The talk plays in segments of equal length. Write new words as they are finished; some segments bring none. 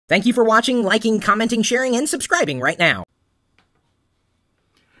Thank you for watching, liking, commenting, sharing, and subscribing right now.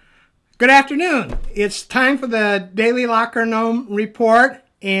 Good afternoon. It's time for the Daily Locker Gnome Report,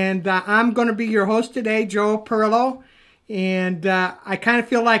 and I'm going to be your host today, Joe Perlo. And I kind of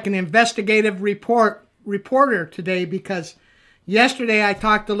feel like an investigative reporter today because yesterday I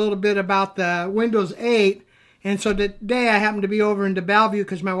talked a little bit about the Windows 8, and so today I happened to be over in Bellevue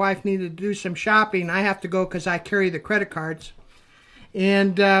because my wife needed to do some shopping. I have to go because I carry the credit cards,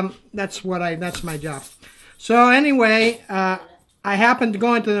 and that's my job. So anyway, I happened to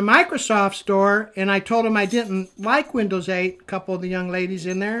go into the Microsoft store, and I told them I didn't like Windows 8. A couple of the young ladies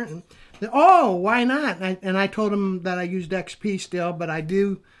in there, and oh, why not? And I told them that I used XP still, but I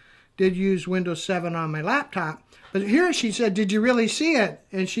did use Windows 7 on my laptop. But here she said, "Did you really see it?"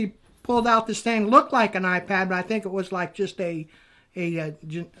 And she pulled out this thing, looked like an iPad, but I think it was like just their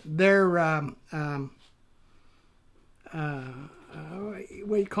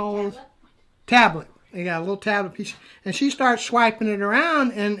what do you call it? Tablet. They got a little tablet piece, and she starts swiping it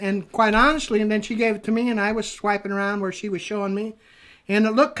around, and quite honestly, and then she gave it to me, and I was swiping around where she was showing me, and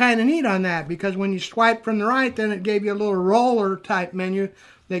it looked kind of neat on that, because when you swipe from the right, then it gave you a little roller type menu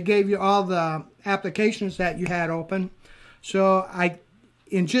that gave you all the applications that you had open. So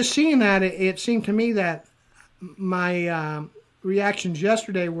in just seeing that, it seemed to me that my reactions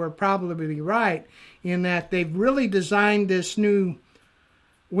yesterday were probably right, in that they've really designed this new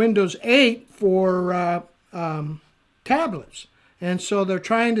Windows 8 for tablets, and so they're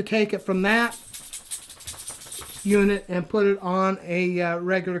trying to take it from that unit and put it on a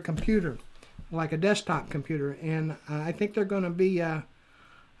regular computer, like a desktop computer, and I think there are going to be a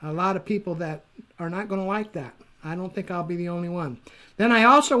lot of people that are not going to like that. I don't think I'll be the only one. Then I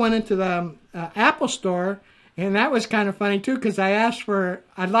also went into the Apple store, and that was kind of funny too, because I asked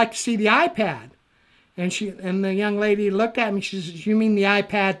I'd like to see the iPad. And the young lady looked at me. She says, "You mean the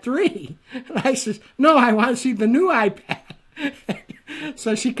iPad 3?" And I says, "No, I want to see the new iPad."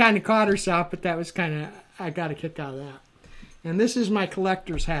 So she kind of caught herself, but that was I got a kick out of that. And this is my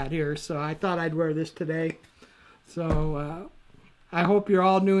collector's hat here, so I thought I'd wear this today. So I hope you're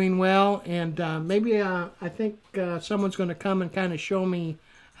all doing well, and maybe I think someone's going to come and kind of show me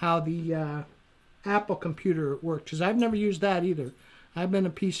how the Apple computer works, because I've never used that either. I've been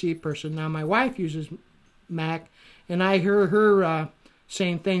a PC person. Now, my wife uses Mac, and I hear her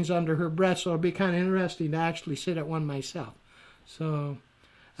saying things under her breath, so it'll be kind of interesting to actually sit at one myself. So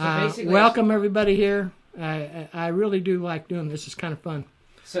welcome everybody here. I really do like doing this. It's kind of fun.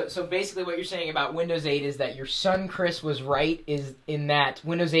 So basically what you're saying about Windows 8 is that your son Chris was right, is in that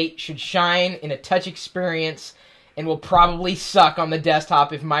Windows 8 should shine in a touch experience and will probably suck on the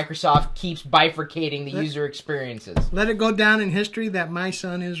desktop if Microsoft keeps bifurcating the user experiences. Let it go down in history that my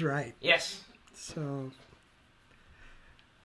son is right. Yes. So